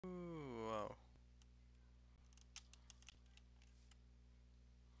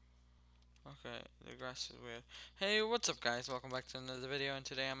Okay, the grass is weird. Hey, what's up guys? Welcome back to another video, and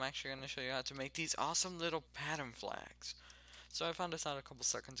today I'm actually going to show you how to make these awesome little pattern flags. So I found this out a couple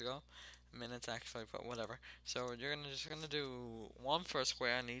seconds ago. Minutes actually, but whatever. So you're just gonna do one for a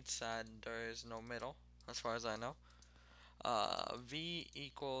square on each side. There is no middle, as far as I know. V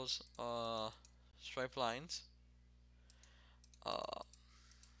equals stripe lines. Uh,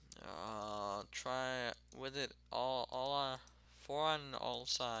 Try with it all four on all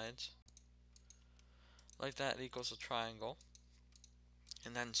sides. Like that equals a triangle.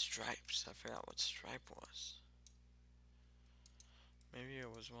 And then stripes. I forgot what stripe was. Maybe it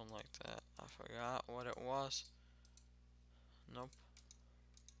was one like that. I forgot what it was. Nope.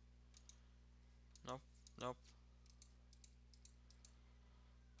 Nope. Nope.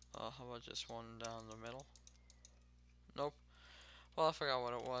 How about just one down the middle? Nope. Well, I forgot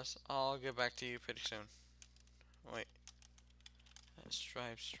what it was. I'll get back to you pretty soon. Wait.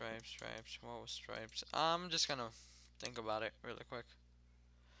 Stripes, stripes, stripes. What was stripes? I'm just gonna think about it really quick.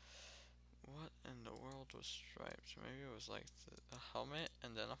 What in the world was stripes? Maybe it was like a helmet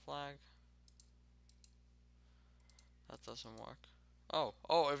and then a flag? That doesn't work.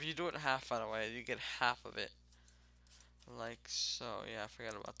 Oh, if you do it half, by the way, you get half of it. Like so. Yeah, I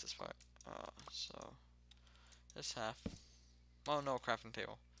forgot about this part. So this half. Oh no, crafting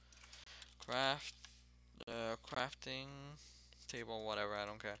table. Craft, crafting table, whatever. I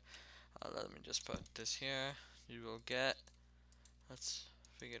don't care. Let me just put this here. You will get. Let's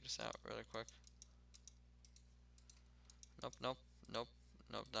figure this out really quick. Nope, nope, nope,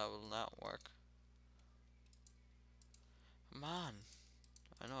 nope. That will not work. Come on.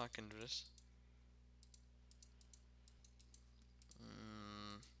 I know I can do this.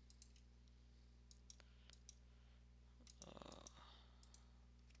 Mm, uh,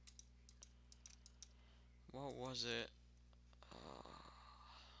 what was it? Uh,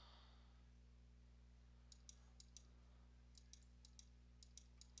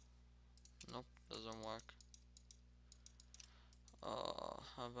 nope, doesn't work.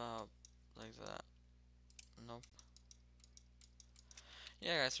 How about like that? Nope.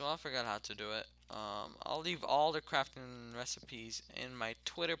 Yeah, guys, well, I forgot how to do it. I'll leave all the crafting recipes in my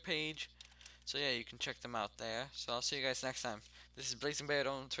Twitter page. So yeah, you can check them out there. So I'll see you guys next time. This is Blazing Bear.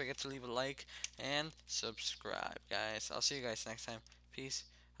 Don't forget to leave a like and subscribe, guys. I'll see you guys next time. Peace.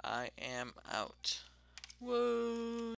 I am out. Whoa.